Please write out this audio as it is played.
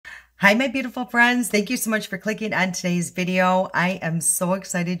Hi, my beautiful friends. Thank you so much for clicking on today's video. I am so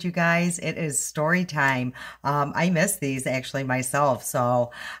excited, you guys. It is story time. I missed these actually myself. So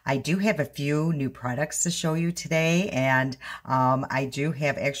I do have a few new products to show you today. And I do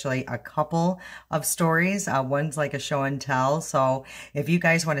have actually a couple of stories. One's like a show and tell. So if you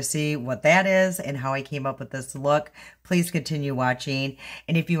guys want to see what that is and how I came up with this look, please continue watching.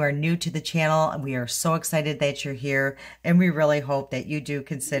 And if you are new to the channel, we are so excited that you're here. And we really hope that you do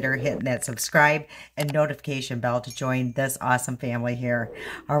consider hitting that subscribe and notification bell to join this awesome family here.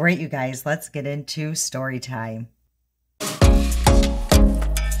 All right, you guys, let's get into story time.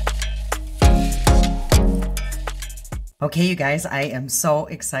 Okay, you guys, I am so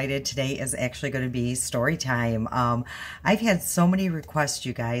excited. Today is actually going to be story time. I've had so many requests,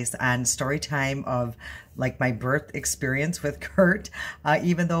 you guys, on story time of like my birth experience with Kurt.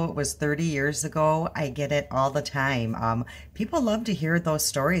 Even though it was 30 years ago, I get it all the time. People love to hear those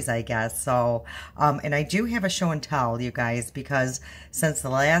stories, I guess. So, and I do have a show and tell, you guys, because since the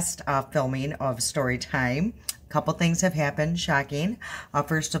last filming of story time, couple things have happened, shocking.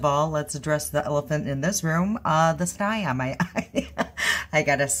 First of all, let's address the elephant in this room, the sty on my eye. I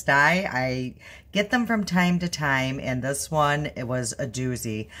got a sty. I get them from time to time, and this one, it was a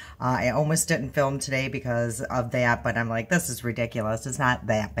doozy. I almost didn't film today because of that, but I'm like, this is ridiculous. It's not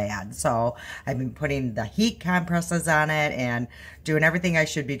that bad. So I've been putting the heat compresses on it and doing everything I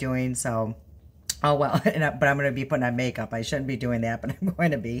should be doing, so oh, well, but I'm going to be putting on makeup. I shouldn't be doing that, but I'm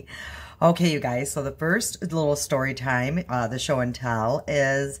going to be. Okay, you guys, so the first little story time, the show and tell,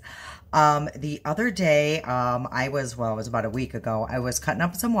 is the other day, it was about a week ago, I was cutting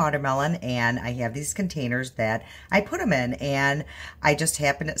up some watermelon, and I have these containers that I put them in, and I just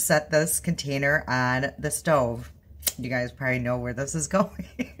happened to set this container on the stove. You guys probably know where this is going,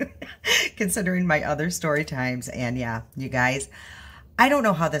 considering my other story times, and yeah, you guys, I don't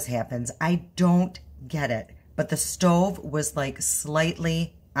know how this happens. I don't get it. But the stove was like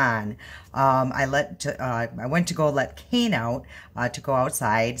slightly on. I went to go let Kane out to go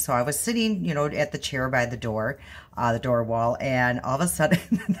outside. So I was sitting, you know, at the chair by the door wall, and all of a sudden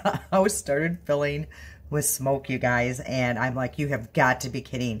the house started filling with smoke, you guys. And I'm like, you have got to be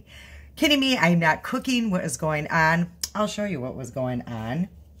kidding me. I'm not cooking. What is going on? I'll show you what was going on.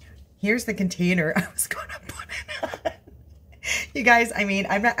 Here's the container I was going to put it on. You guys, I mean,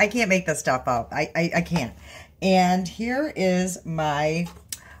 I can't make this stuff up. I can't. And here is my,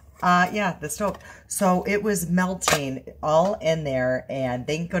 the stove. So it was melting all in there, and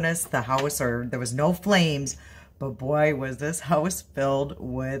thank goodness there was no flames, but boy, was this house filled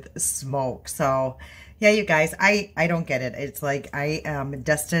with smoke. So yeah, you guys, I don't get it. It's like I am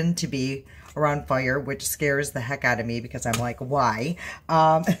destined to be around fire, which scares the heck out of me because I'm like, why?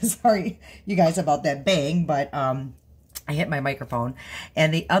 Sorry, you guys, about that bang, but, I hit my microphone.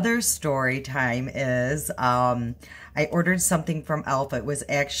 And the other story time is I ordered something from e.l.f. It was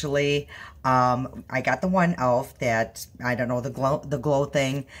actually I got the one e.l.f. that, I don't know, the glow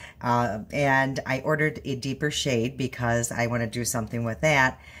thing, and I ordered a deeper shade because I want to do something with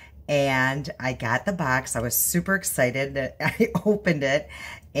that. And I got the box. I was super excited. I opened it,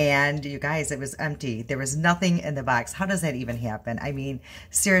 and you guys, it was empty. There was nothing in the box. How does that even happen? I mean,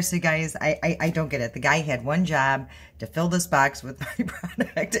 seriously, guys, I don't get it. The guy had one job to fill this box with my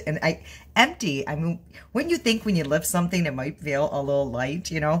product, and empty. I mean, wouldn't you think when you lift something it might feel a little light,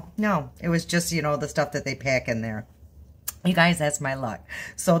 you know? No, it was just, you know, the stuff that they pack in there. You guys, that's my luck.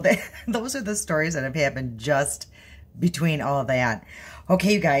 So those are the stories that have happened just between all of that.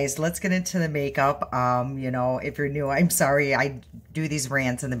 Okay, you guys, let's get into the makeup. You know, if you're new, I'm sorry. I do these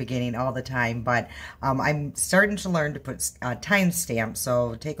rants in the beginning all the time, but I'm starting to learn to put timestamps.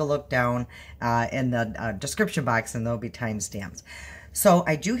 So take a look down in the description box, and there'll be timestamps. So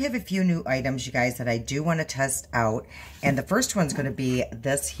I do have a few new items, you guys, that I do want to test out. And the first one's going to be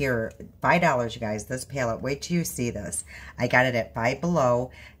this here, $5, you guys, this palette. Wait till you see this. I got it at Five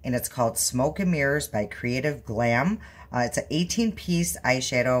Below, and it's called Smoke and Mirrors by Creative Glam. It's an 18-piece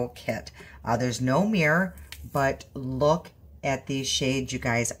eyeshadow kit. There's no mirror, but look at these shades, you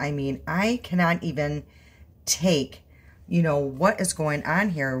guys. I mean, I cannot even take, you know, what is going on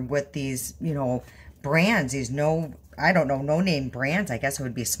here with these, you know, brands, these I don't know, no-name brands. I guess it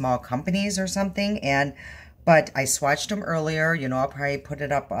would be small companies or something. But I swatched them earlier. You know, I'll probably put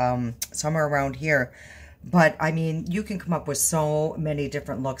it up somewhere around here. But, I mean, you can come up with so many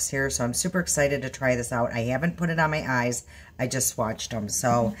different looks here. So I'm super excited to try this out. I haven't put it on my eyes. I just swatched them.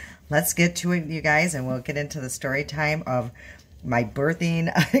 So let's get to it, you guys. And we'll get into the story time of my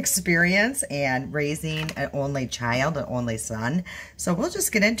birthing experience and raising an only child, an only son. So we'll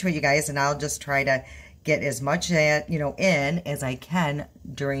just get into it, you guys. And I'll just try to get as much, in as I can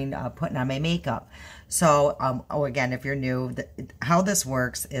during putting on my makeup. So, again, if you're new, how this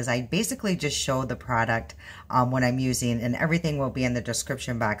works is I basically just show the product when I'm using, and everything will be in the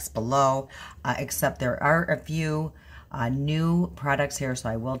description box below, except there are a few new products here, so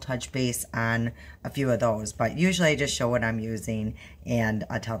I will touch base on a few of those. But usually I just show what I'm using and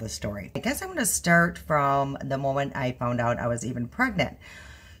tell the story. I guess I'm going to start from the moment I found out I was even pregnant.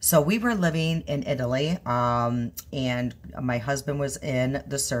 So we were living in Italy, and my husband was in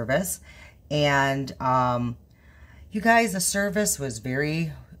the service. And you guys, the service was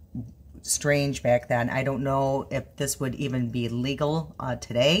very strange back then. I don't know if this would even be legal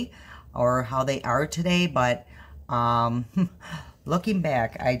today or how they are today, but looking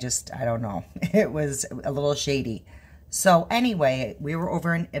back, I don't know. It was a little shady. So anyway, we were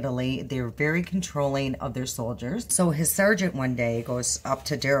over in Italy. They were very controlling of their soldiers. So his sergeant one day goes up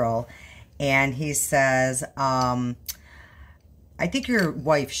to Daryl and he says, I think your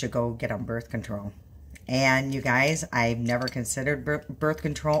wife should go get on birth control. And you guys, I've never considered birth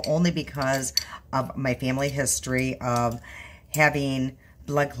control, only because of my family history of having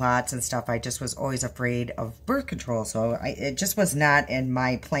blood clots and stuff. I just was always afraid of birth control, so it just was not in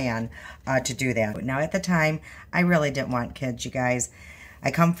my plan to do that. Now, at the time, I really didn't want kids, you guys.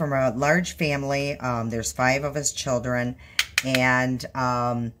 I come from a large family. There's 5 of us children, and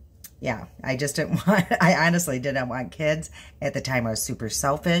yeah, I just didn't want, I honestly didn't want kids. At the time, I was super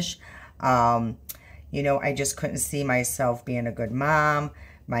selfish. You know, I just couldn't see myself being a good mom.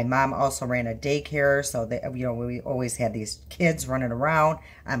 My mom also ran a daycare, so that, you know, we always had these kids running around.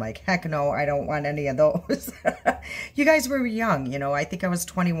 I'm like, heck no, I don't want any of those. You guys were young, you know. I think I was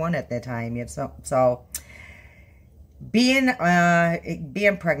 21 at that time. So being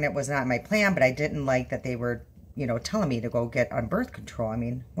pregnant was not my plan, but I didn't like that they were, you know, telling me to go get on birth control. I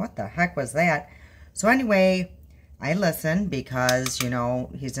mean, what the heck was that? So anyway, I listened because, you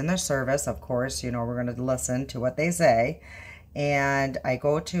know, he's in the service. Of course, you know, we're going to listen to what they say. And I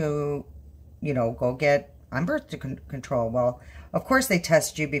go to, you know, go get on birth control. Well, of course they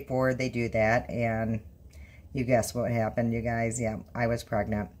test you before they do that. And you guess what happened, you guys? Yeah, I was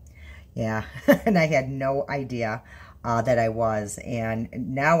pregnant. Yeah, and I had no idea that I was. And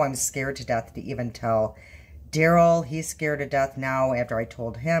now I'm scared to death to even tell Daryl. He's scared to death now after I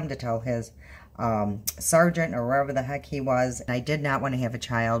told him to tell his sergeant or wherever the heck he was. I did not want to have a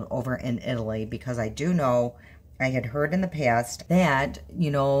child over in Italy because I do know, I had heard in the past that, you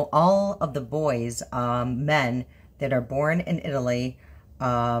know, all of the boys, men that are born in Italy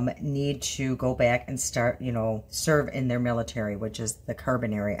need to go back and start, you know, serve in their military, which is the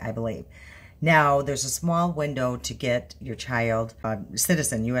Carbonary, I believe. Now, there's a small window to get your child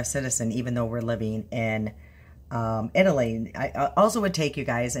citizen, U.S. citizen, even though we're living in Italy. I also would take, you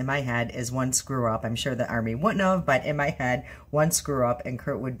guys, in my head, is one screw up. I'm sure the Army wouldn't have, but in my head, one screw up and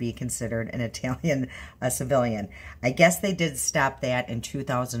Kurt would be considered an Italian civilian. I guess they did stop that in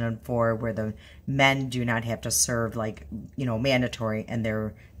 2004, where the men do not have to serve, like, you know, mandatory in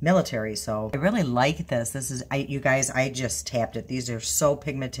their military. So I really like this. This is, you guys, I just tapped it. These are so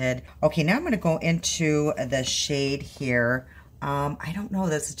pigmented. Okay, now I'm going to go into the shade here. I don't know,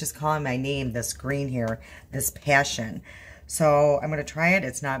 this is just calling my name, this green here, this Passion. So I'm going to try it.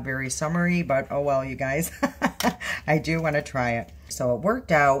 It's not very summery, but oh well, you guys. I do want to try it. So it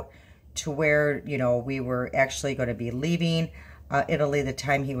worked out to where, you know, we were actually going to be leaving Italy the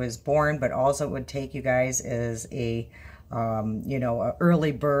time he was born, but also it would take, you guys, is a, you know, a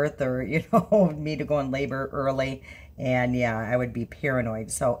early birth, or, you know, me to go in labor early. And yeah, I would be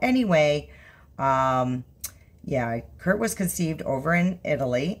paranoid. So anyway, yeah, Kurt was conceived over in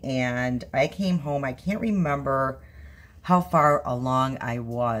Italy, and I came home. I can't remember how far along I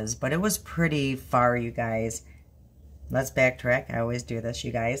was, but it was pretty far, you guys. Let's backtrack. I always do this,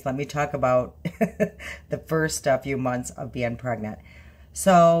 you guys. Let me talk about the first few months of being pregnant.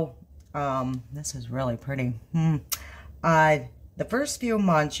 So, this is really pretty. The first few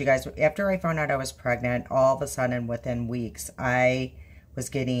months, you guys, after I found out I was pregnant, all of a sudden, within weeks, I was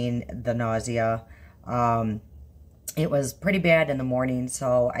getting the nausea. It was pretty bad in the morning,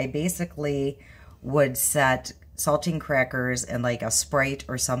 so I basically would set saltine crackers and like a Sprite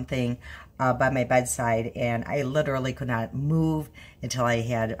or something by my bedside, and I literally could not move until I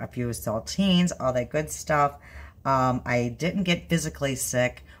had a few saltines, all that good stuff. I didn't get physically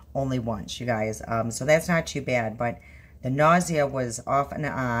sick only once, you guys, so that's not too bad, but the nausea was off and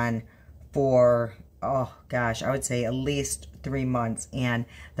on for, oh gosh, I would say at least 3 months, and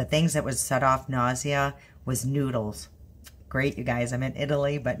the things that would set off nausea was noodles. Great, you guys, I'm in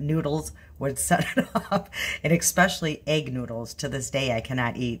Italy, but noodles would set it off, and especially egg noodles. To this day, I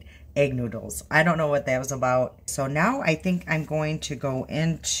cannot eat egg noodles. I don't know what that was about. So now I think I'm going to go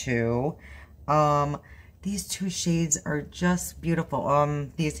into, these two shades are just beautiful.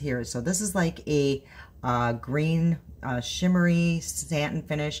 These here. So this is like a green shimmery satin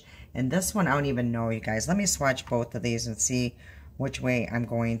finish. And this one, I don't even know, you guys. Let me swatch both of these and see which way I'm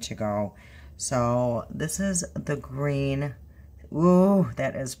going to go. So this is the green. Ooh,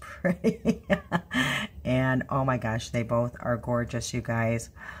 that is pretty. And oh my gosh, they both are gorgeous, you guys.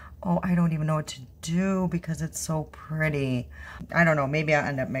 Oh, I don't even know what to do because it's so pretty. I don't know. Maybe I'll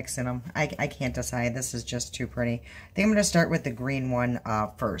end up mixing them. I can't decide. This is just too pretty. I think I'm going to start with the green one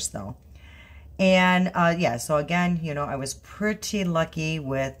first, though. And yeah, so again, you know, I was pretty lucky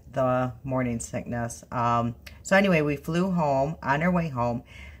with the morning sickness. So anyway, we flew home on our way home.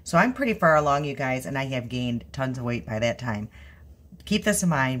 So I'm pretty far along, you guys, and I have gained tons of weight by that time. Keep this in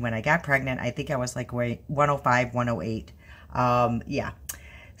mind, when I got pregnant, I think I was like weight 105, 108. Yeah.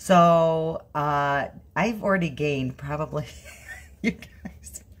 So I've already gained probably, you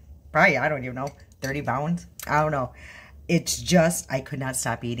guys, probably, I don't even know, 30 pounds. I don't know. It's just, I could not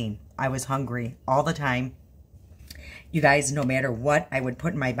stop eating. I was hungry all the time. You guys, no matter what I would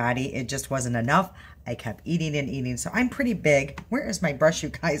put in my body, it just wasn't enough. I kept eating and eating. So I'm pretty big. Where is my brush, you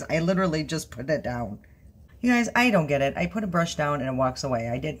guys? I literally just put it down. You guys, I don't get it. I put a brush down and it walks away.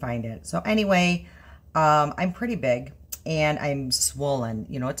 I did find it. So anyway, I'm pretty big and I'm swollen.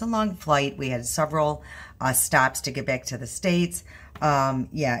 You know, it's a long flight. We had several stops to get back to the States.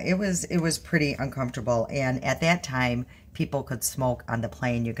 Yeah, it was pretty uncomfortable. And at that time, people could smoke on the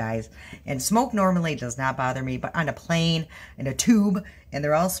plane, you guys. And smoke normally does not bother me, but on a plane, in a tube, and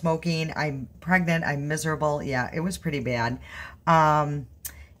they're all smoking, I'm pregnant, I'm miserable. Yeah, it was pretty bad.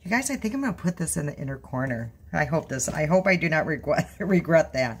 You guys, I think I'm going to put this in the inner corner. I hope I do not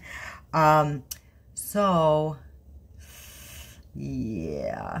regret that. So,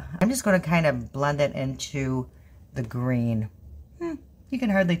 yeah. I'm just going to kind of blend it into the green. You can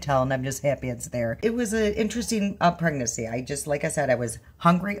hardly tell, and I'm just happy it's there. It was an interesting pregnancy. Like I said, I was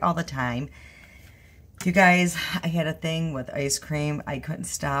hungry all the time. You guys, I had a thing with ice cream. I couldn't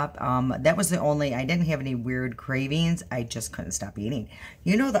stop. That was the only, I didn't have any weird cravings. I just couldn't stop eating.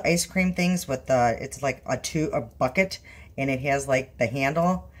 You know the ice cream things with the, it's like a bucket, and it has like the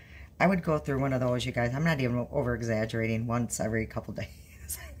handle? I would go through one of those, you guys. I'm not even over exaggerating, once every couple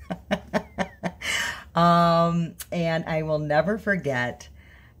days. And I will never forget,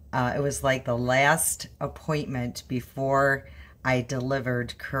 it was like the last appointment before I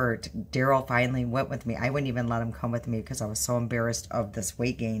delivered Kurt. Daryl finally went with me. I wouldn't even let him come with me because I was so embarrassed of this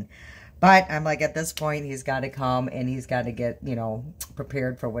weight gain. But I'm like, at this point, he's got to come and he's got to get, you know,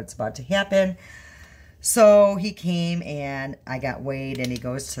 prepared for what's about to happen. So he came and I got weighed, and he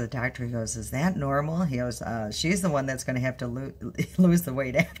goes to the doctor. He goes, "Is that normal?" He goes, "She's the one that's going to have to lose the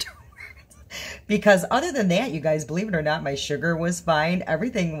weight afterwards." Because other than that, you guys, believe it or not, my sugar was fine.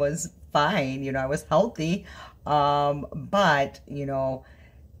 Everything was fine. You know, I was healthy. But, you know,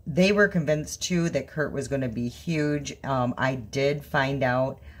 they were convinced too that Kurt was going to be huge. I did find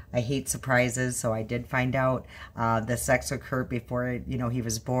out, I hate surprises, so I did find out the sex of Kurt before, you know, he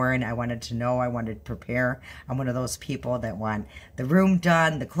was born. I wanted to know, I wanted to prepare. I'm one of those people that want the room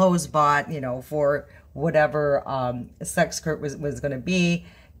done, the clothes bought, you know, for whatever sex Kurt was going to be.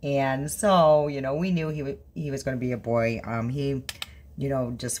 And so, you know, we knew he was going to be a boy. He, you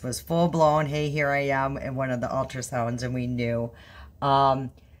know, just was full blown, hey, here I am, in one of the ultrasounds, and we knew.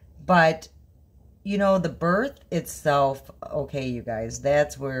 But, you know, the birth itself, okay, you guys,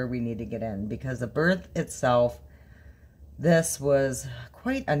 that's where we need to get in, because the birth itself, this was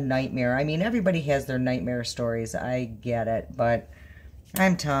quite a nightmare. I mean, everybody has their nightmare stories. I get it, but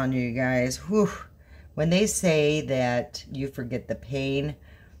I'm telling you guys, whew, when they say that you forget the pain,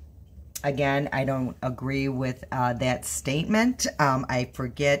 again, I don't agree with that statement. I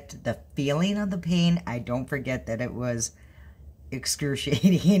forget the feeling of the pain. I don't forget that it was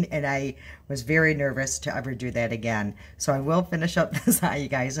excruciating, and I was very nervous to ever do that again. So I will finish up this eye, you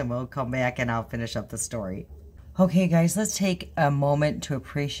guys, and we'll come back and I'll finish up the story. Okay, guys, let's take a moment to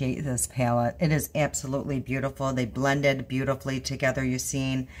appreciate this palette. It is absolutely beautiful. They blended beautifully together, you've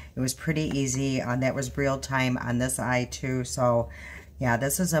seen. It was pretty easy. That was real time on this eye, too. So yeah,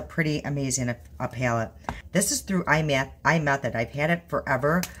 this is a pretty amazing palette. This is through iMethod. I've had it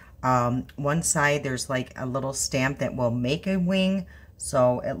forever. One side, there's like a little stamp that will make a wing.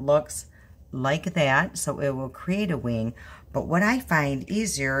 So it looks like that. So it will create a wing. But what I find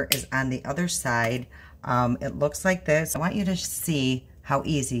easier is on the other side. It looks like this. I want you to see how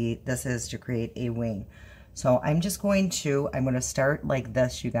easy this is to create a wing. So I'm going to start like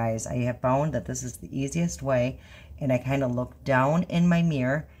this, you guys. I have found that this is the easiest way. And I kind of look down in my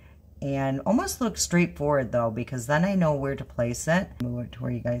mirror and almost look straightforward though, because then I know where to place it. Move it to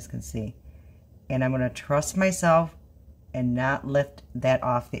where you guys can see. And I'm going to trust myself and not lift that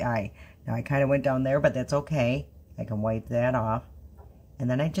off the eye. Now I kind of went down there, but that's okay. I can wipe that off. And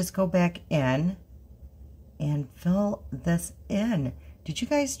then I just go back in and fill this in. Did you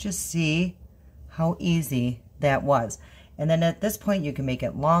guys just see how easy that was? And then at this point you can make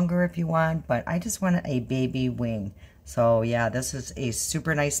it longer if you want, but I just wanted a baby wing. So yeah, this is a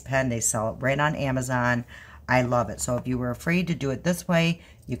super nice pen. They sell it right on Amazon. I love it. So if you were afraid to do it this way,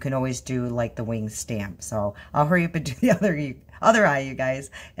 you can always do like the wing stamp. So I'll hurry up and do the other eye, you guys,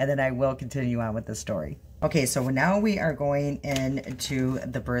 and then I will continue on with the story. Okay, so now we are going into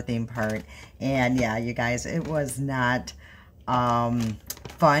the birthing part. And yeah, you guys, it was not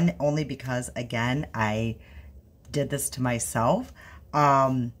fun, only because, again, I did this to myself.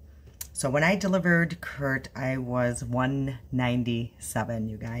 So when I delivered Kurt, I was 197,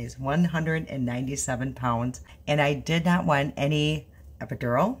 you guys, 197 pounds. And I did not want any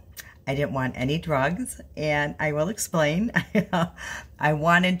epidural. I didn't want any drugs, and I will explain. I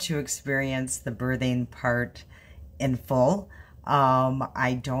wanted to experience the birthing part in full.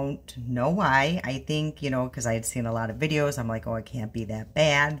 I don't know why. I think, you know, because I had seen a lot of videos, I'm like, oh, it can't be that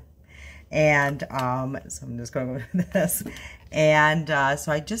bad. And so I'm just going to go with this. And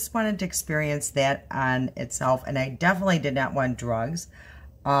so I just wanted to experience that on itself. And I definitely did not want drugs,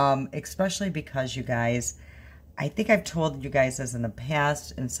 especially because, you guys, I think I've told you guys this in the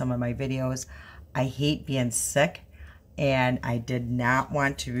past in some of my videos. I hate being sick, and I did not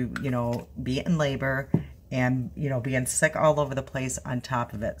want to, you know, be in labor and, you know, being sick all over the place on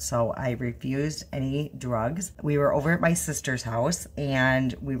top of it. So I refused any drugs. We were over at my sister's house,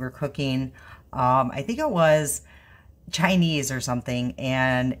 and we were cooking, I think it was Chinese or something,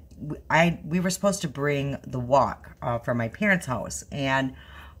 and we were supposed to bring the wok from my parents' house. And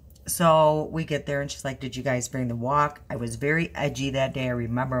so we get there, and she's like, did you guys bring the wok? I was very edgy that day. I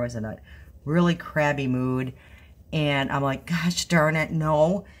remember I was in a really crabby mood, and I'm like, gosh darn it,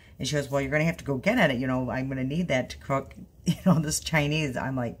 no. And she goes, well, you're going to have to go get it. You know, I'm going to need that to cook, you know, this Chinese.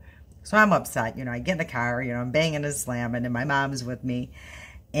 I'm like, so I'm upset. You know, I get in the car, you know, I'm banging and slamming, and my mom's with me.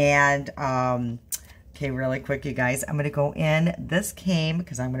 And, okay, really quick, you guys, I'm going to go in. This came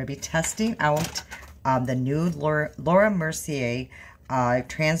because I'm going to be testing out the new Laura Mercier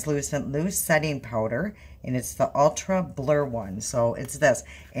translucent loose setting powder, and it's the ultra blur one. So it's this,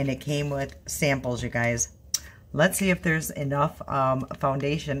 and it came with samples, you guys. Let's see if there's enough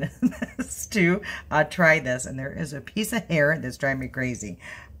foundation in this to try this. And there is a piece of hair that's driving me crazy.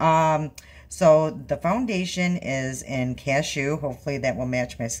 So the foundation is in cashew. Hopefully that will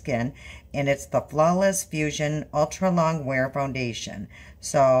match my skin. And it's the Flawless Fusion Ultra Long Wear Foundation.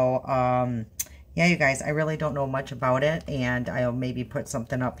 So yeah, you guys, I really don't know much about it, and I'll maybe put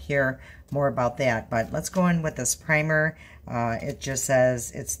something up here more about that. But let's go in with this primer. It just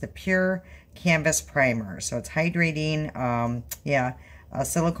says it's the Pure Canvas Primer. So it's hydrating, yeah,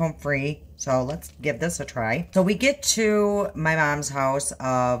 silicone free. So let's give this a try. So we get to my mom's house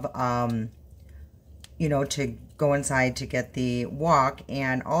of, you know, to go inside to get the wok,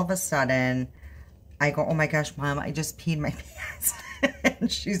 and all of a sudden I go, oh my gosh, Mom, I just peed my pants.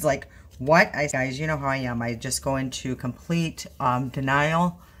 And she's like, what? Guys, you know how I am. I just go into complete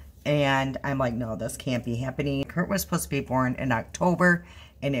denial, and I'm like, no, this can't be happening. Kurt was supposed to be born in October,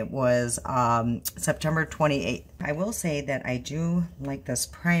 and it was September 28th. I will say that I do like this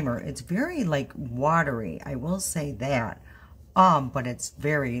primer. It's very like watery, I will say that. But it's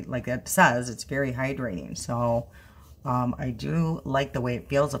very, like it says, it's very hydrating. So I do like the way it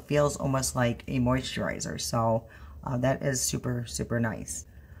feels. It feels almost like a moisturizer. So that is super, super nice.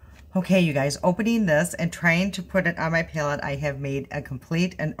 Okay, you guys, opening this and trying to put it on my palette, I have made a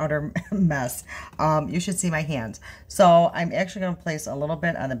complete and utter mess. You should see my hands. So I'm actually going to place a little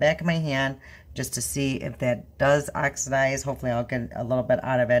bit on the back of my hand just to see if that does oxidize. Hopefully I'll get a little bit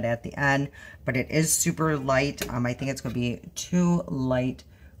out of it at the end. But it is super light. I think it's going to be too light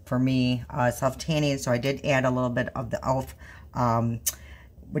for me. Self-tanning, so I did add a little bit of the e.l.f.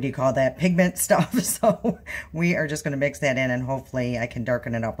 What do you call that, pigment stuff. So we are just going to mix that in, and hopefully I can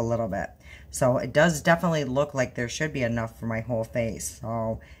darken it up a little bit. So it does definitely look like there should be enough for my whole face.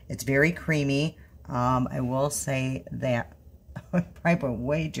 So it's very creamy. I will say that I probably put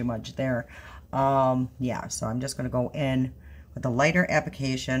way too much there. Yeah, so I'm just going to go in with a lighter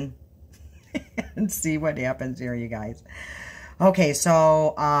application and see what happens here, you guys. Okay,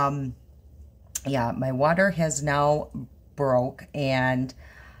 so yeah, my water has now broke, and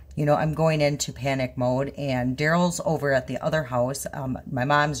you know, I'm going into panic mode, and Daryl's over at the other house. My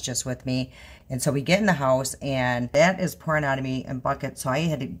mom's just with me. And so we get in the house, and that is pouring out of me in buckets. So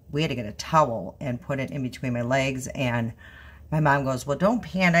we had to get a towel and put it in between my legs. And my mom goes, well, don't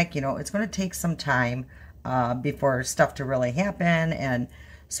panic. You know, it's going to take some time before stuff to really happen. And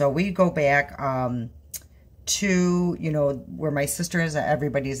so we go back to, you know, where my sister is,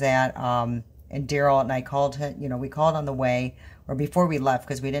 everybody's at. And Daryl and I called him, you know, we called on the way, or before we left,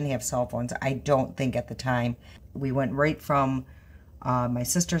 because we didn't have cell phones, I don't think at the time. We went right from my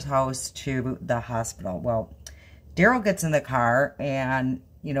sister's house to the hospital. Well, Daryl gets in the car, and,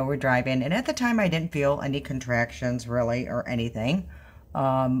 you know, we're driving. And at the time, I didn't feel any contractions, really, or anything.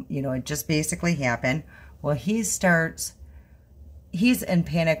 You know, it just basically happened. Well, he's in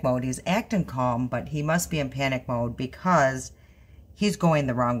panic mode. He's acting calm, but he must be in panic mode because he's going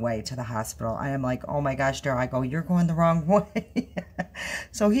the wrong way to the hospital. I am like, oh my gosh, Daryl. I go, you're going the wrong way.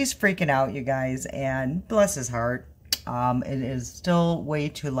 So he's freaking out, you guys, and bless his heart. It is still way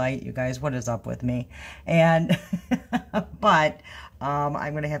too light, you guys. What is up with me? And, but,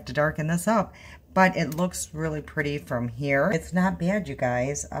 I'm going to have to darken this up. But it looks really pretty from here. It's not bad, you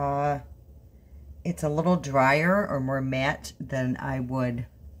guys. It's a little drier or more matte than I would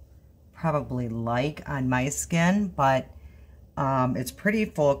probably like on my skin, but it's pretty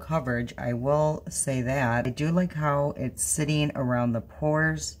full coverage, I will say that. I do like how it's sitting around the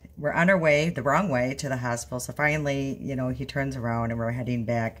pores. We're on our way, the wrong way, to the hospital. So finally, you know, he turns around and we're heading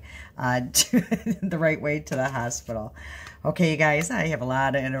back to the right way to the hospital. Okay, you guys, I have a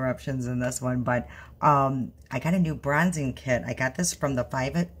lot of interruptions in this one, but I got a new bronzing kit. I got this from the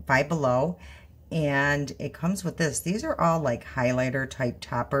Five Below, and it comes with this. These are all like highlighter type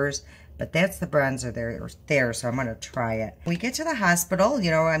toppers, but that's the bronzer there, so I'm going to try it. We get to the hospital, you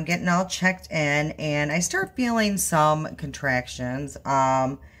know, I'm getting all checked in, and I start feeling some contractions.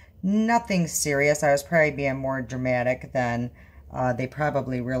 Nothing serious. I was probably being more dramatic than they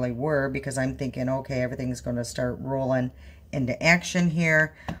probably really were, because I'm thinking, okay, everything's going to start rolling into action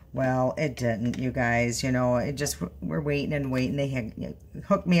here. Well, it didn't, you guys. You know, it just, we're waiting and waiting. They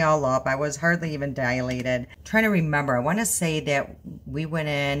hooked me all up. I was hardly even dilated. Trying to remember, I want to say that we went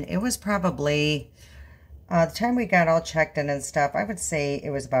in, it was probably, the time we got all checked in and stuff, I would say it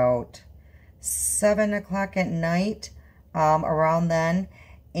was about 7 o'clock at night, around then.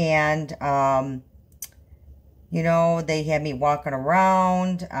 And, you know, they had me walking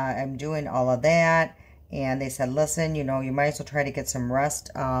around. I'm doing all of that. And they said, listen, you know, you might as well try to get some rest,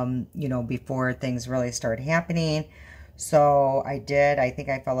 you know, before things really start happening. So I did. I think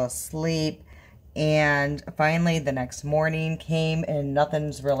I fell asleep. And finally, the next morning came and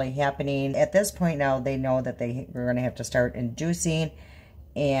nothing's really happening. At this point now, they know that they were going to have to start inducing.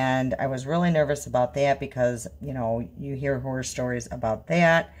 And I was really nervous about that because, you know, you hear horror stories about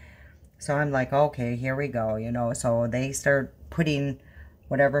that. So I'm like, okay, here we go, you know. So they start putting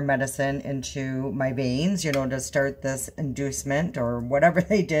whatever medicine into my veins, you know, to start this inducement or whatever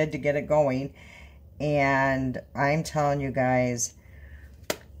they did to get it going. And I'm telling you guys,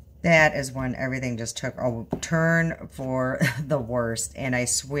 that is when everything just took a turn for the worst. And I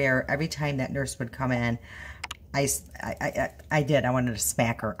swear, every time that nurse would come in, I wanted to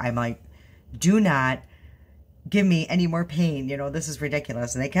smack her. I'm like, do not give me any more pain. You know, this is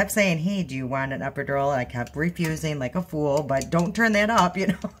ridiculous. And they kept saying, hey, do you want an epidural? And I kept refusing like a fool, but don't turn that up, you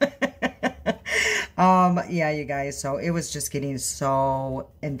know. Yeah, you guys. So it was just getting so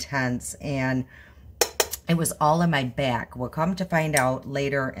intense, and it was all in my back. Well, come to find out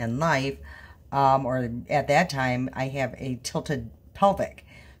later in life, or at that time, I have a tilted pelvic.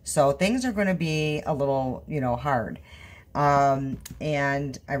 So things are going to be a little, you know, hard.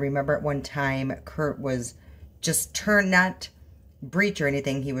 And I remember at one time, Kurt was just turned, not breech or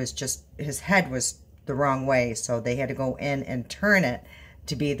anything. He was just, his head was the wrong way. So they had to go in and turn it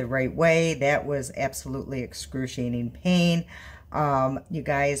to be the right way. That was absolutely excruciating pain. You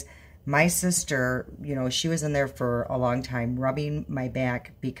guys, my sister, you know, she was in there for a long time rubbing my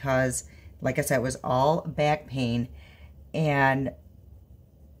back because, like I said, it was all back pain. And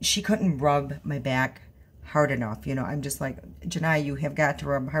she couldn't rub my back hard enough. You know, I'm just like, Janai, you have got to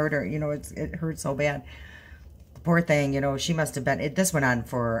rub harder. You know, it hurts so bad. The poor thing, you know, she must have been, this went on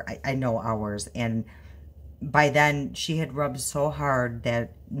for, I know, hours. And by then, she had rubbed so hard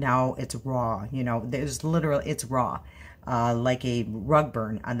that now it's raw. You know, there's literally, it's raw. Like a rug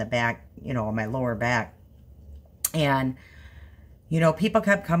burn on the back, you know, on my lower back. And, you know, people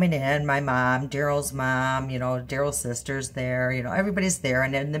kept coming in. My mom, Daryl's mom, you know, Daryl's sister's there. You know, everybody's there.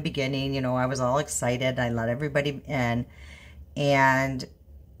 And in the beginning, you know, I was all excited. I let everybody in. And,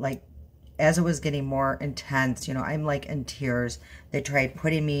 like, as it was getting more intense, you know, I'm like in tears. They tried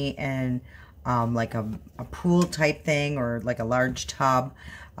putting me in like a pool type thing, or like a large tub.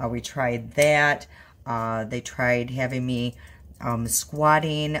 We tried that. They tried having me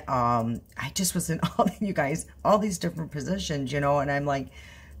squatting. I just was in all, you guys, all these different positions, you know, and I'm like,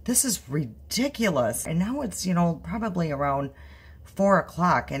 this is ridiculous. And now it's, you know, probably around 4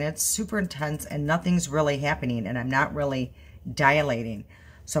 o'clock, and it's super intense, and nothing's really happening, and I'm not really dilating.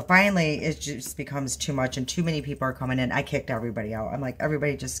 So finally, it just becomes too much, and too many people are coming in. I kicked everybody out. I'm like,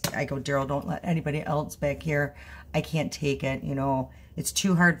 everybody just, I go, Daryl, don't let anybody else back here. I can't take it, you know. It's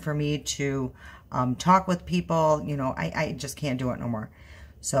too hard for me to talk with people, you know. I just can't do it no more.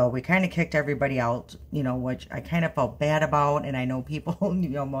 So we kind of kicked everybody out, you know, which I kind of felt bad about. And I know people, you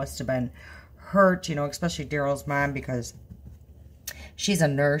know, must have been hurt, you know, especially Daryl's mom, because she's a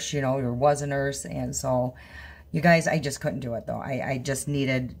nurse, you know, or was a nurse. And so, you guys, I just couldn't do it, though. I just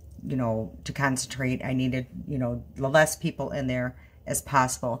needed, you know, to concentrate. I needed, you know, the less people in there as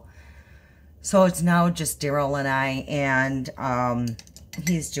possible. So it's now just Daryl and I, and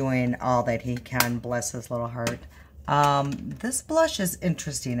he's doing all that he can, bless his little heart. This blush is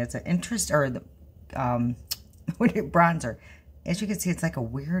interesting. It's an bronzer. As you can see, it's like a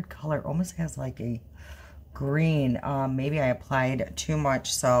weird color. Almost has like a green. Maybe I applied too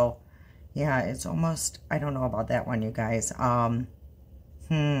much. So, yeah, it's almost, I don't know about that one, you guys. Yeah,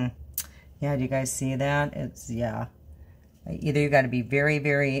 do you guys see that? It's, yeah. Either you got to be very,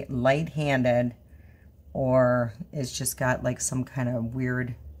 very light-handed, or it's just got like some kind of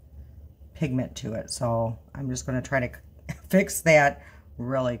weird pigment to it. So I'm just going to try to fix that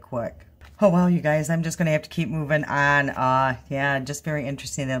really quick. Oh, well, you guys, I'm just going to have to keep moving on. Yeah, just very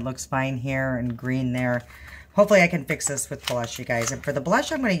interesting. That looks fine here and green there. Hopefully I can fix this with blush, you guys. And for the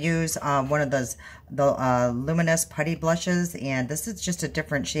blush, I'm going to use one of those, the Luminous Putty blushes. And this is just a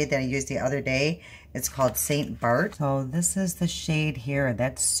different shade that I used the other day. It's called St. Bart. So this is the shade here.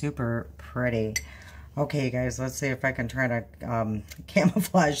 That's super pretty. Okay, you guys, let's see if I can try to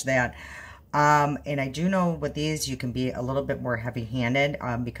camouflage that. And I do know with these, you can be a little bit more heavy-handed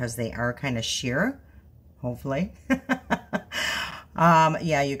because they are kind of sheer, hopefully.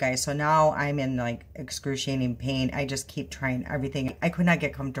 Yeah, you guys, so now I'm in like excruciating pain. I just keep trying everything. I could not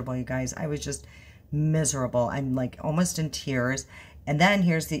get comfortable, you guys. I was just miserable. I'm like almost in tears. And then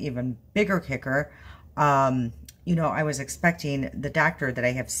here's the even bigger kicker. You know, I was expecting the doctor that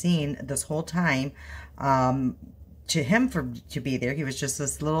I have seen this whole time, to be there. He was just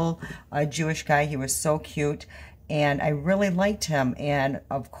this little Jewish guy. He was so cute, and I really liked him. And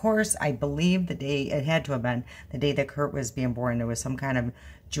of course, I believe the day, it had to have been the day that Kurt was being born. There was some kind of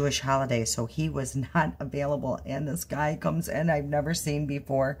Jewish holiday, so he was not available. And this guy comes in I've never seen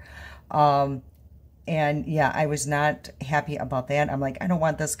before. And yeah, I was not happy about that. I'm like, I don't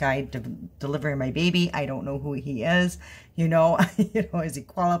want this guy delivering my baby. I don't know who he is. You know, is he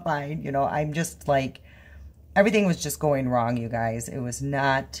qualified? You know, I'm just like, everything was just going wrong, you guys. It was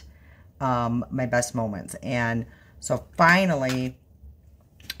not my best moments. And so finally,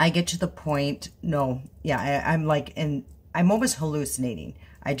 I get to the point, I'm like, I'm almost hallucinating.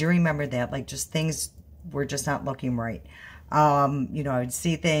 I do remember that, like, just things were just not looking right. You know, I would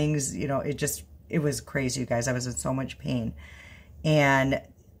see things, you know, it was crazy, you guys. I was in so much pain. And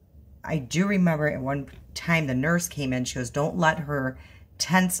I do remember at one time the nurse came in. She goes, don't let her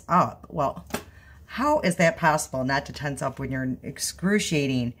tense up. Well, how is that possible, not to tense up when you're in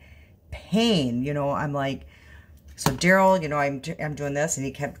excruciating pain? You know, I'm like, so Daryl, you know, I'm doing this, and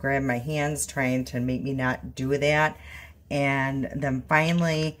he kept grabbing my hands, trying to make me not do that. And then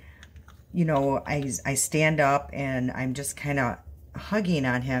finally, you know, I stand up, and I'm just kind of hugging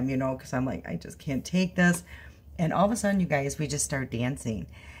on him, you know, because I'm like, I just can't take this. And all of a sudden, you guys, we just start dancing,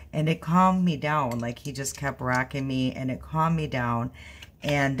 and it calmed me down. Like, he just kept rocking me, and it calmed me down.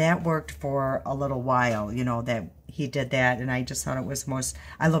 And that worked for a little while, you know, that he did that. And I just thought it was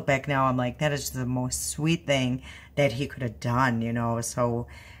I look back now, I'm like, that is the most sweet thing that he could have done, you know. So,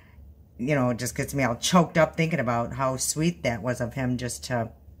 you know, it just gets me all choked up thinking about how sweet that was of him, just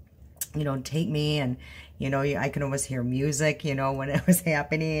to, you know, take me. And, you know, I could almost hear music, you know, when it was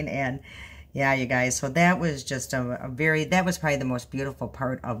happening. And yeah, you guys, so that was just that was probably the most beautiful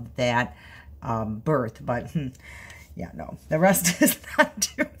part of that birth. But yeah, no, the rest is not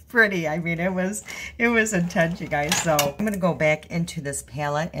too pretty. I mean, it was intense, you guys. So I'm going to go back into this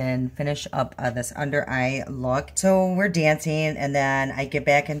palette and finish up this under eye look. So we're dancing, and then I get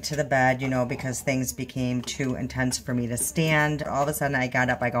back into the bed, you know, because things became too intense for me to stand. All of a sudden I got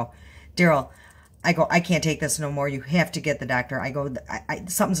up, I go, Daryl, I can't take this no more. You have to get the doctor. I go,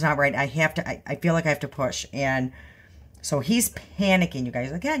 something's not right. I feel like I have to push. And So he's panicking, you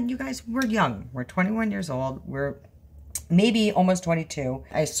guys. Again, you guys, we're young. We're 21 years old. We're maybe almost 22.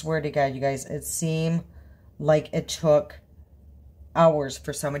 I swear to God, you guys, it seemed like it took hours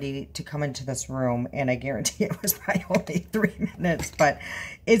for somebody to come into this room, and I guarantee it was probably only 3 minutes, but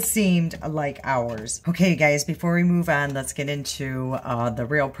it seemed like hours. Okay, guys, before we move on, let's get into the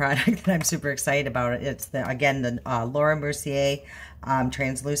real product that I'm super excited about. It's again the Laura Mercier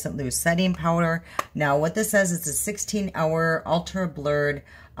translucent loose setting powder. Now, what this says is a 16-hour ultra blurred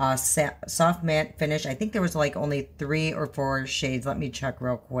soft matte finish. I think there was like only 3 or 4 shades. Let me check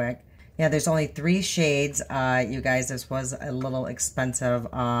real quick. Yeah, there's only 3 shades. You guys, this was a little expensive.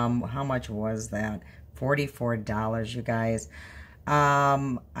 How much was that? $44, you guys.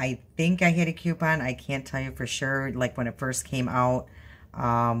 I think I hit a coupon. I can't tell you for sure, like when it first came out.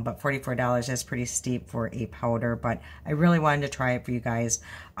 But $44 is pretty steep for a powder, but I really wanted to try it for you guys.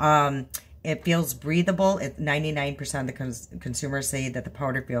 It feels breathable. 99% of the consumers say that the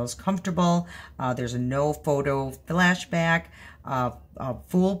powder feels comfortable. There's no photo flashback.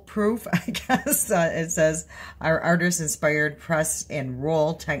 Foolproof, I guess. It says our artist-inspired press and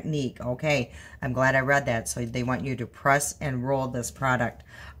roll technique. Okay, I'm glad I read that. So they want you to press and roll this product.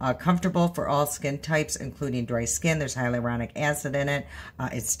 Comfortable for all skin types, including dry skin. There's hyaluronic acid in it.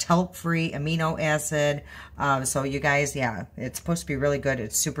 It's talc-free amino acid. So you guys, yeah, it's supposed to be really good.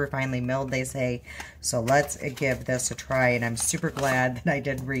 It's super finely milled, they say. So let's give this a try. And I'm super glad that I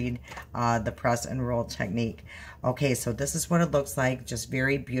did read the press and roll technique. Okay, so this is what it looks like. Just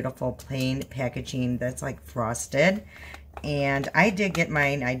very beautiful, plain packaging that's like frosted. And I did get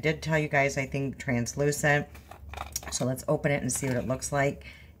mine. I did tell you guys, I think, translucent. So let's open it and see what it looks like.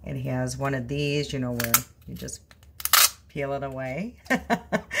 It has one of these, you know, where you just peel it away.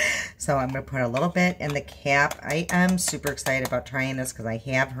 So I'm going to put a little bit in the cap. I am super excited about trying this because I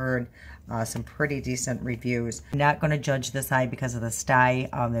have heard some pretty decent reviews. I'm not going to judge this eye because of the sty.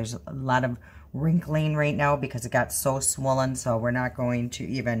 There's a lot of wrinkling right now because it got so swollen, so we're not going to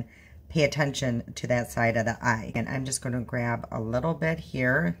even pay attention to that side of the eye. And I'm just going to grab a little bit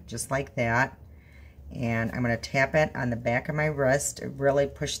here, just like that, and I'm going to tap it on the back of my wrist, really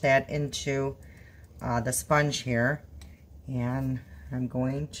push that into the sponge here, and I'm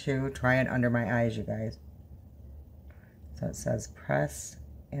going to try it under my eyes, you guys. So it says press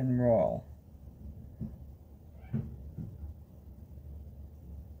and roll.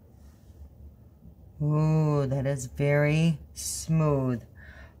 Ooh, that is very smooth.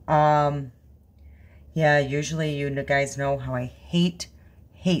 Yeah, usually you guys know how I hate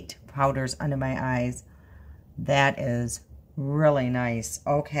powders under my eyes. That is really nice.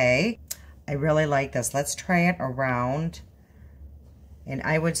 Okay, I really like this. Let's try it around. And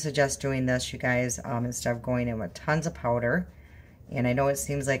I would suggest doing this, you guys, instead of going in with tons of powder. And I know it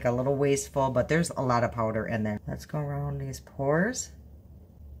seems like a little wasteful, but there's a lot of powder in there. Let's go around these pores.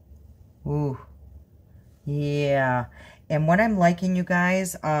 Ooh. Yeah, and what I'm liking, you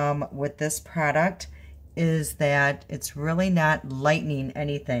guys, with this product is that it's really not lightening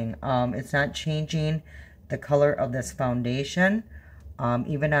anything. It's not changing the color of this foundation.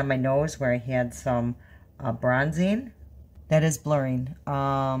 Even on my nose where I had some bronzing, that is blurring.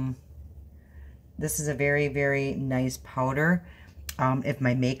 This is a very, very nice powder. If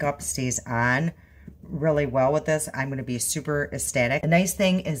my makeup stays on really well with this, I'm going to be super ecstatic. The nice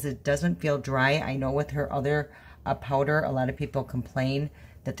thing is it doesn't feel dry. I know with her other powder, a lot of people complain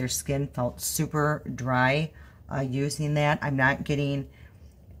that their skin felt super dry using that. I'm not getting,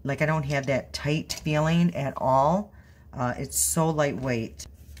 like, I don't have that tight feeling at all. It's so lightweight.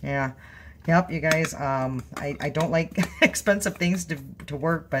 Yeah. Yep, you guys, I don't like expensive things to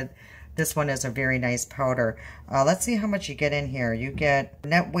work, but this one is a very nice powder. Let's see how much you get in here. You get a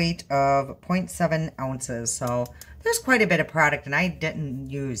net weight of 0.7 ounces. So there's quite a bit of product, and I didn't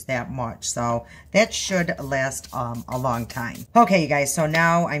use that much. So that should last a long time. Okay, you guys, so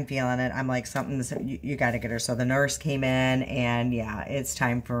now I'm feeling it. I'm like, something's, you got to get her. So the nurse came in, and yeah, it's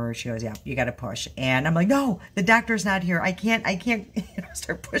time for her. She goes, yeah, you got to push. And I'm like, no, the doctor's not here. I can't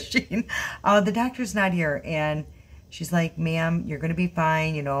start pushing. The doctor's not here. And she's like, ma'am, you're going to be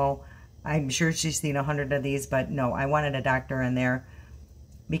fine, you know. I'm sure she's seen 100 of these, but no, I wanted a doctor in there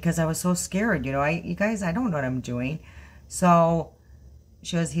because I was so scared. You know, you guys, I don't know what I'm doing. So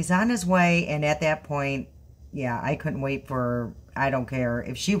she goes, he's on his way. And at that point, yeah, I couldn't wait for, I don't care.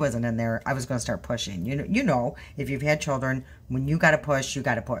 If she wasn't in there, I was going to start pushing. You know, if you've had children, when you got to push, you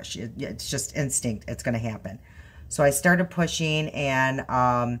got to push. It's just instinct. It's going to happen. So I started pushing,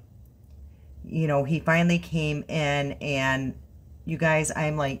 and, you know, he finally came in, and you guys,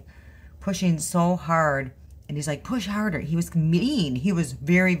 I'm like, pushing so hard, and he's like, push harder. He was mean. He was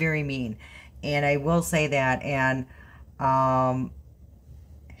very, very mean. And I will say that. And Had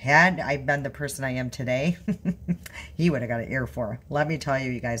I been the person I am today, he would have got an ear for. Let me tell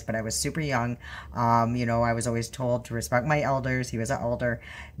you, you guys, but I was super young. You know, I was always told to respect my elders. He was an elder.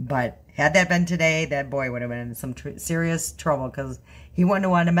 But had that been today, that boy would have been in some serious trouble because he wouldn't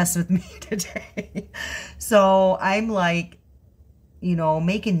have wanted to mess with me today. So I'm like, you know,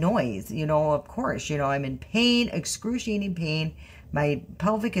 making noise. You know, of course, you know, I'm in pain, excruciating pain. My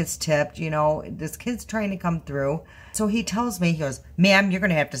pelvic is tipped, you know, this kid's trying to come through. So he tells me, he goes, ma'am, you're going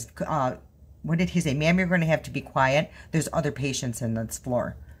to have to, what did he say? Ma'am, you're going to have to be quiet. There's other patients in this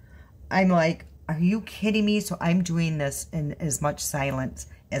floor. I'm like, are you kidding me? So I'm doing this in as much silence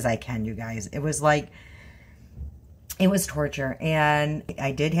as I can, you guys. It was like, it was torture. And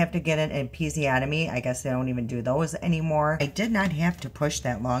I did have to get an episiotomy. I guess they don't even do those anymore. I did not have to push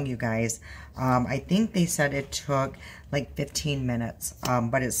that long, you guys. I think they said it took like 15 minutes.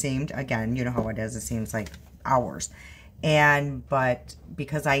 But it seemed, again, you know how it is. It seems like hours. But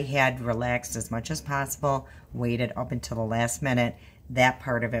because I had relaxed as much as possible, waited up until the last minute, that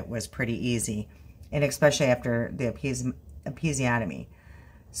part of it was pretty easy. And especially after the episiotomy.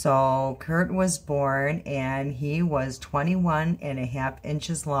 So Kurt was born and he was 21.5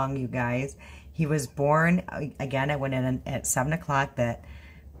 inches long, you guys. He was born, again, I went in at 7 o'clock that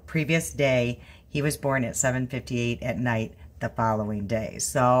previous day. He was born at 7:58 at night the following day.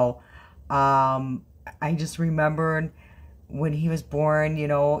 So I just remembered when he was born, you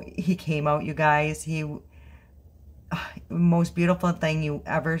know, he came out, you guys. Most beautiful thing you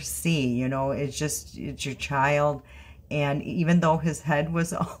ever see, you know, it's your child. And even though his head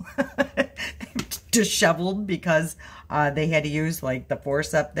was all disheveled because they had to use like the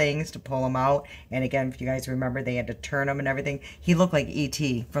forceps things to pull him out. And again, if you guys remember, they had to turn him and everything. He looked like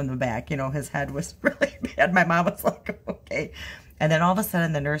E.T. from the back. You know, his head was really bad. My mom was like, okay. And then all of a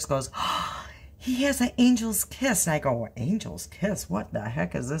sudden the nurse goes, oh, he has an angel's kiss. And I go, angel's kiss? What the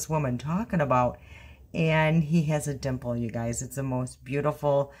heck is this woman talking about? And he has a dimple, you guys. It's the most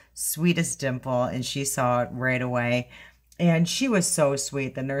beautiful, sweetest dimple. And she saw it right away. And she was so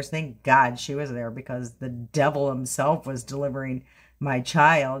sweet. The nurse, thank God she was there because the devil himself was delivering my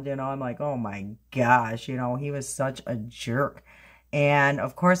child. You know, I'm like, oh my gosh, you know, he was such a jerk. And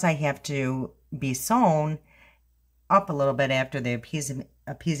of course I have to be sewn up a little bit after the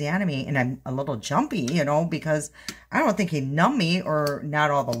episiotomy. And I'm a little jumpy, you know, because I don't think he numbed me, or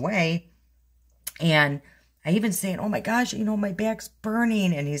not all the way. And I even saying, oh my gosh, you know, my back's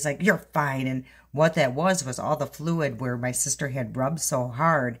burning. And he's like, you're fine. And what that was all the fluid where my sister had rubbed so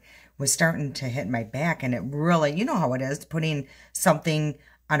hard was starting to hit my back. And it really, you know how it is, putting something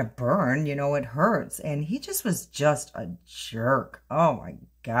on a burn, you know, it hurts. And he just was just a jerk. Oh my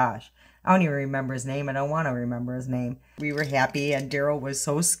gosh. I don't even remember his name. I don't want to remember his name. We were happy, and Daryl was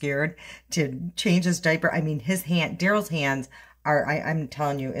so scared to change his diaper. I mean, Daryl's hands are, I'm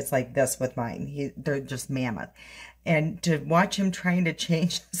telling you, it's like this with mine. They're just mammoth. And to watch him trying to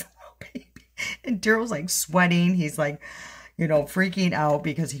change this little baby, and Daryl's like sweating. He's like, you know, freaking out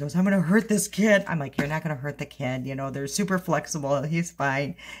because he goes, I'm going to hurt this kid. I'm like, you're not going to hurt the kid. You know, they're super flexible. He's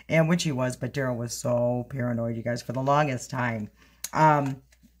fine. And which he was, but Daryl was so paranoid, you guys, for the longest time.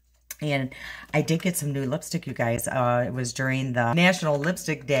 And I did get some new lipstick, you guys. It was during the National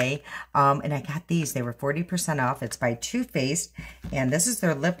Lipstick Day. And I got these. They were 40% off. It's by Too Faced. And this is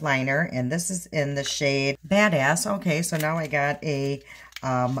their lip liner. And this is in the shade Badass. Okay, so now I got a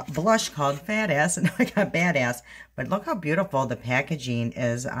blush called Fat Ass. And now I got Badass. But look how beautiful the packaging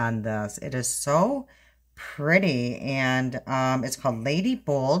is on this. It is so pretty. And it's called Lady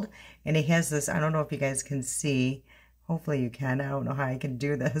Bold. And it has this, I don't know if you guys can see. Hopefully you can. I don't know how I can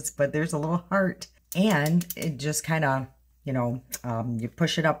do this, but there's a little heart. And it just kind of, you know, you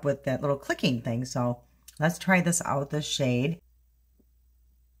push it up with that little clicking thing. So let's try this out, this shade.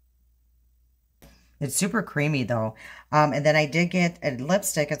 It's super creamy though. And then I did get a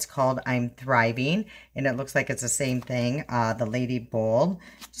lipstick. It's called I'm Thriving. And it looks like it's the same thing, the Lady Bold.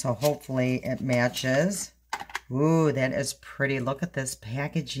 So hopefully it matches. Ooh, that is pretty. Look at this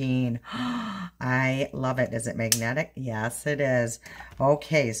packaging. I love it. Is it magnetic? Yes, it is.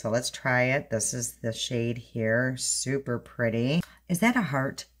 Okay, so let's try it. This is the shade here. Super pretty. Is that a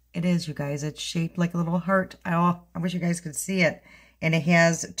heart? It is, you guys. It's shaped like a little heart. Oh, I wish you guys could see it. And it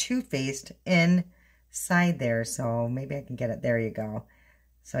has Too Faced inside there. So maybe I can get it. There you go.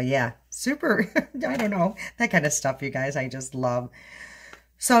 So yeah, super. I don't know. That kind of stuff, you guys, I just love.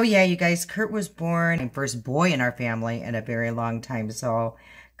 So yeah, you guys, Kurt was born, my first boy in our family in a very long time. So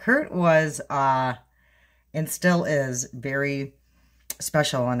Kurt was, and still is, very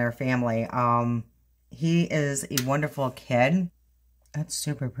special in our family. He is a wonderful kid. That's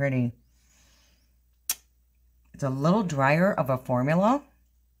super pretty. It's a little drier of a formula.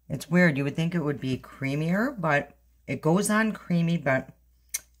 It's weird. You would think it would be creamier, but it goes on creamy, but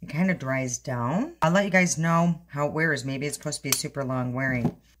it kind of dries down. I'll let you guys know how it wears. Maybe it's supposed to be super long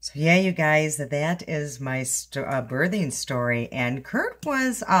wearing. So yeah, you guys, that is my birthing story. And Kurt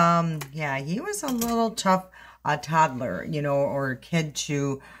was, yeah, he was a little tough toddler, you know, or kid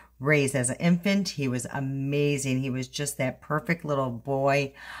to raised. As an infant, he was amazing. He was just that perfect little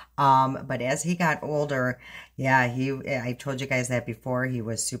boy. But as he got older, yeah, I told you guys that before, he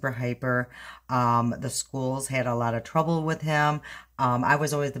was super hyper. The schools had a lot of trouble with him. I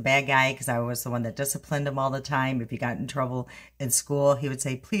was always the bad guy because I was the one that disciplined him all the time. If he got in trouble in school, he would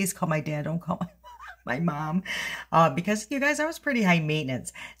say, please call my dad, don't call my mom, because you guys, I was pretty high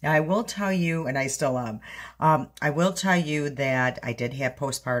maintenance. Now I will tell you, and I still am, I will tell you that I did have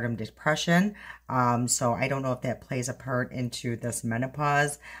postpartum depression. So I don't know if that plays a part into this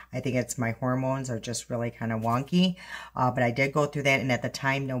menopause. I think it's my hormones are just really kind of wonky. But I did go through that, and at the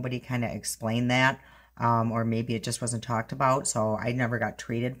time nobody kind of explained that, or maybe it just wasn't talked about. So I never got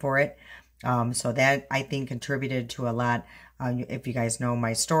treated for it. So that I think contributed to a lot. If you guys know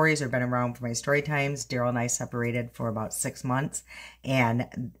my stories or been around for my story times, Daryl and I separated for about 6 months,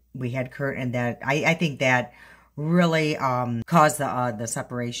 and we had Kurt, and that I think that really caused the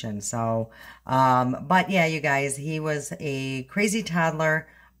separation. So, but yeah, you guys, he was a crazy toddler,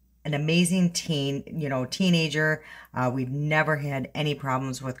 an amazing teenager. We've never had any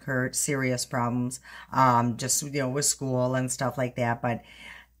problems with Kurt, serious problems, just, with school and stuff like that. But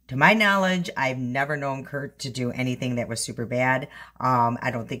to my knowledge, I've never known Kurt to do anything that was super bad. I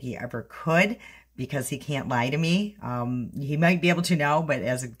don't think he ever could, because he can't lie to me. He might be able to now, but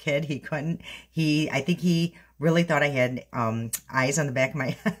as a kid, he couldn't. I think he really thought I had eyes on the back of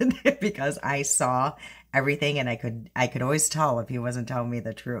my head because I saw everything, and I could always tell if he wasn't telling me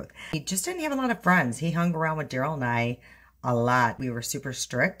the truth. He just didn't have a lot of friends. He hung around with Daryl and I a lot. We were super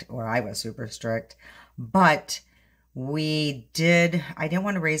strict, or I was super strict, but I didn't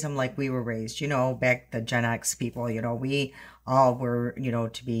want to raise him like we were raised, back the Gen X people, we all were,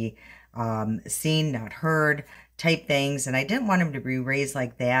 to be seen, not heard type things. And I didn't want him to be raised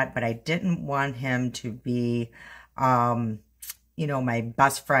like that, but I didn't want him to be, my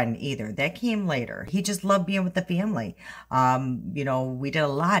best friend either. That came later. He just loved being with the family. We did a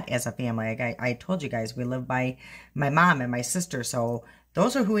lot as a family. Like I told you guys, we lived by my mom and my sister. So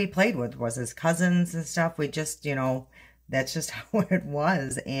those are who he played with, was his cousins and stuff. We just, that's just how it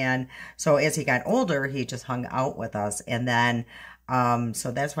was. And so as he got older, he just hung out with us. And then,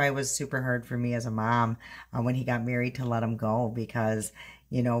 so that's why it was super hard for me as a mom when he got married to let him go, because,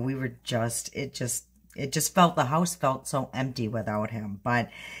 we were it just felt, the house felt so empty without him. But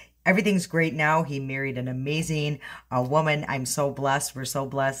everything's great now. He married an amazing woman. I'm so blessed. We're so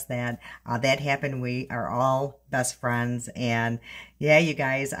blessed that that happened. We are all best friends. And yeah, you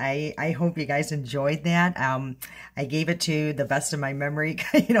guys, I hope you guys enjoyed that. I gave it to the best of my memory,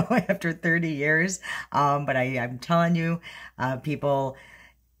 after 30 years. But I'm telling you, people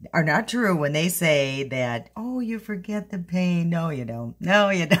are not true when they say that, oh, you forget the pain. No, you don't. No,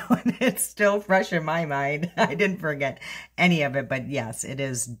 you don't. It's still fresh in my mind. I didn't forget any of it, but yes, it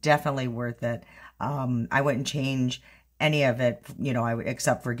is definitely worth it. I wouldn't change any of it,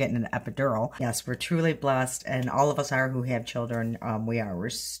 except for getting an epidural. Yes, we're truly blessed, and all of us are who have children.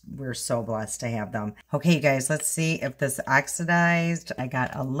 We're so blessed to have them. Okay, you guys, let's see if this oxidized. I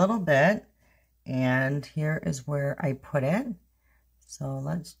got a little bit, and here is where I put it. So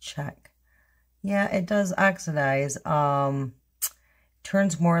let's check. Yeah, it does oxidize.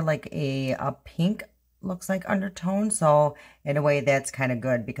 Turns more like a pink, looks like, undertone. So in a way, that's kind of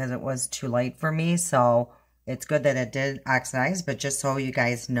good, because it was too light for me. So it's good that it did oxidize, but just so you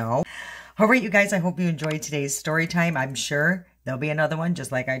guys know. All right, you guys, I hope you enjoyed today's story time. I'm sure there'll be another one,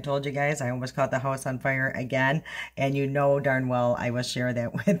 just like I told you guys. I almost caught the house on fire again, and you know darn well I will share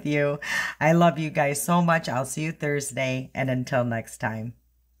that with you. I love you guys so much. I'll see you Thursday, and until next time.